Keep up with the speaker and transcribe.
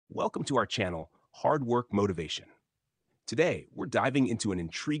Welcome to our channel, Hard Work Motivation. Today, we're diving into an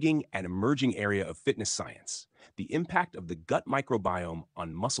intriguing and emerging area of fitness science, the impact of the gut microbiome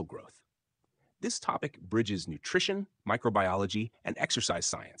on muscle growth. This topic bridges nutrition, microbiology, and exercise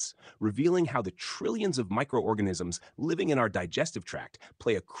science, revealing how the trillions of microorganisms living in our digestive tract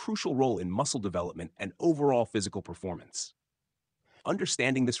play a crucial role in muscle development and overall physical performance.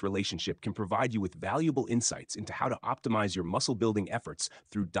 Understanding this relationship can provide you with valuable insights into how to optimize your muscle building efforts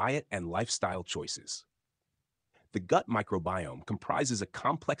through diet and lifestyle choices. The gut microbiome comprises a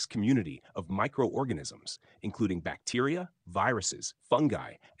complex community of microorganisms, including bacteria, viruses,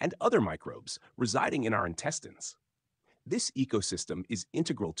 fungi, and other microbes residing in our intestines. This ecosystem is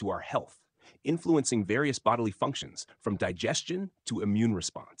integral to our health, influencing various bodily functions from digestion to immune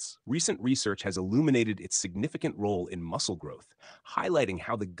response. Recent research has illuminated its significant role in muscle growth, highlighting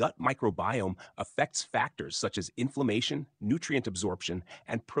how the gut microbiome affects factors such as inflammation, nutrient absorption,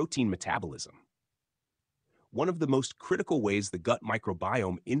 and protein metabolism. One of the most critical ways the gut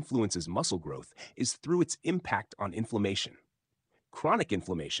microbiome influences muscle growth is through its impact on inflammation. Chronic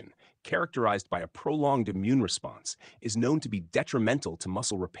inflammation, characterized by a prolonged immune response, is known to be detrimental to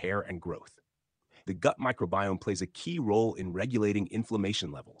muscle repair and growth. The gut microbiome plays a key role in regulating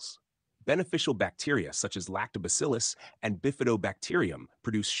inflammation levels. Beneficial bacteria such as lactobacillus and bifidobacterium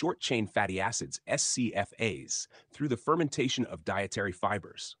produce short-chain fatty acids, SCFAs, through the fermentation of dietary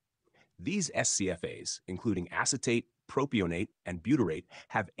fibers. These SCFAs, including acetate, propionate, and butyrate,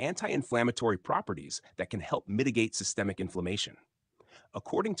 have anti-inflammatory properties that can help mitigate systemic inflammation.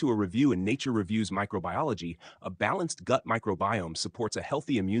 According to a review in Nature Reviews Microbiology, a balanced gut microbiome supports a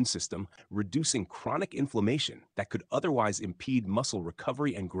healthy immune system, reducing chronic inflammation that could otherwise impede muscle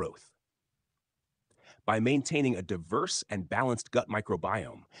recovery and growth. By maintaining a diverse and balanced gut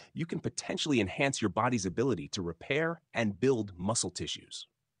microbiome, you can potentially enhance your body's ability to repair and build muscle tissues.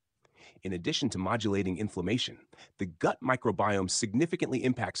 In addition to modulating inflammation, the gut microbiome significantly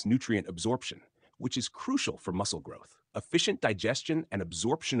impacts nutrient absorption, which is crucial for muscle growth. Efficient digestion and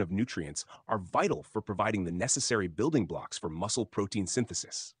absorption of nutrients are vital for providing the necessary building blocks for muscle protein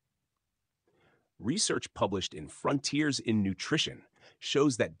synthesis. Research published in Frontiers in Nutrition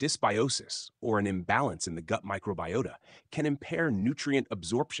shows that dysbiosis, or an imbalance in the gut microbiota, can impair nutrient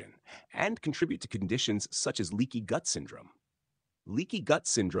absorption and contribute to conditions such as leaky gut syndrome. Leaky gut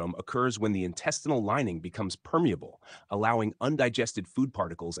syndrome occurs when the intestinal lining becomes permeable, allowing undigested food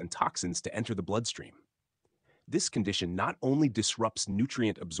particles and toxins to enter the bloodstream. This condition not only disrupts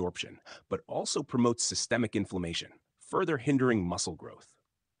nutrient absorption, but also promotes systemic inflammation, further hindering muscle growth.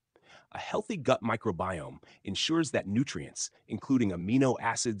 A healthy gut microbiome ensures that nutrients, including amino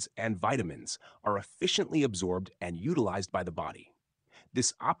acids and vitamins, are efficiently absorbed and utilized by the body.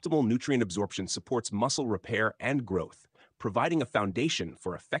 This optimal nutrient absorption supports muscle repair and growth, providing a foundation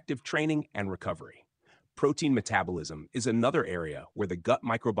for effective training and recovery. Protein metabolism is another area where the gut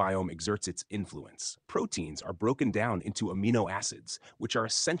microbiome exerts its influence. Proteins are broken down into amino acids, which are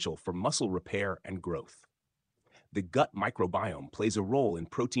essential for muscle repair and growth. The gut microbiome plays a role in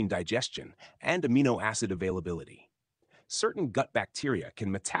protein digestion and amino acid availability. Certain gut bacteria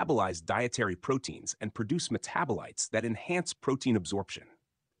can metabolize dietary proteins and produce metabolites that enhance protein absorption.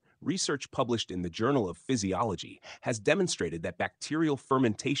 Research published in the Journal of Physiology has demonstrated that bacterial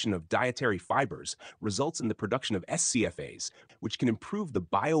fermentation of dietary fibers results in the production of SCFAs, which can improve the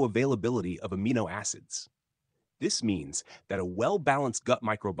bioavailability of amino acids. This means that a well-balanced gut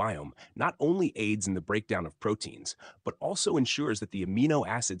microbiome not only aids in the breakdown of proteins, but also ensures that the amino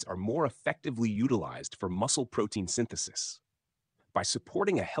acids are more effectively utilized for muscle protein synthesis. By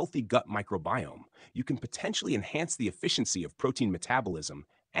supporting a healthy gut microbiome, you can potentially enhance the efficiency of protein metabolism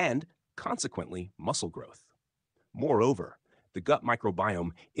and, consequently, muscle growth. Moreover, the gut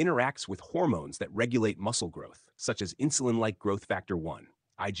microbiome interacts with hormones that regulate muscle growth, such as insulin-like growth factor 1,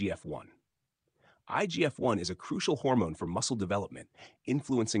 IGF-1. IGF-1 is a crucial hormone for muscle development,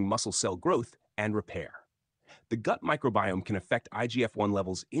 influencing muscle cell growth and repair. The gut microbiome can affect IGF-1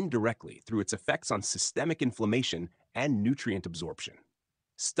 levels indirectly through its effects on systemic inflammation and nutrient absorption.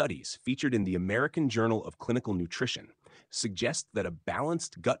 Studies featured in the American Journal of Clinical Nutrition suggest that a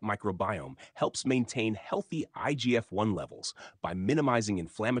balanced gut microbiome helps maintain healthy IGF-1 levels by minimizing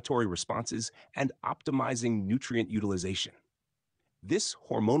inflammatory responses and optimizing nutrient utilization. This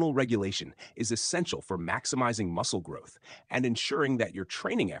hormonal regulation is essential for maximizing muscle growth and ensuring that your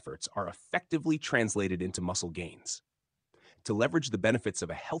training efforts are effectively translated into muscle gains. To leverage the benefits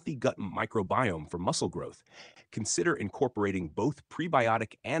of a healthy gut microbiome for muscle growth, consider incorporating both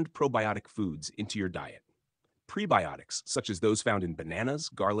prebiotic and probiotic foods into your diet. Prebiotics, such as those found in bananas,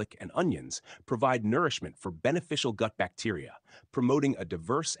 garlic, and onions, provide nourishment for beneficial gut bacteria, promoting a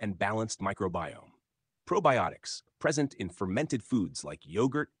diverse and balanced microbiome. Probiotics, present in fermented foods like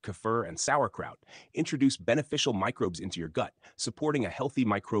yogurt, kefir, and sauerkraut, introduce beneficial microbes into your gut, supporting a healthy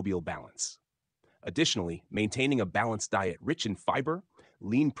microbial balance. Additionally, maintaining a balanced diet rich in fiber,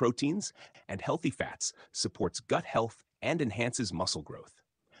 lean proteins, and healthy fats supports gut health and enhances muscle growth.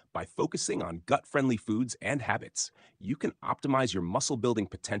 By focusing on gut-friendly foods and habits, you can optimize your muscle-building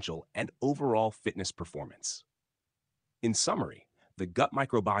potential and overall fitness performance. In summary, the gut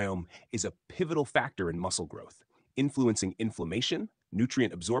microbiome is a pivotal factor in muscle growth, influencing inflammation,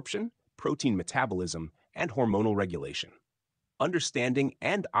 nutrient absorption, protein metabolism, and hormonal regulation. Understanding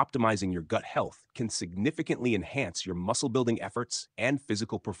and optimizing your gut health can significantly enhance your muscle building efforts and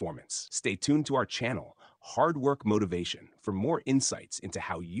physical performance. Stay tuned to our channel, Hard Work Motivation, for more insights into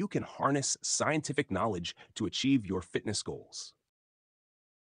how you can harness scientific knowledge to achieve your fitness goals.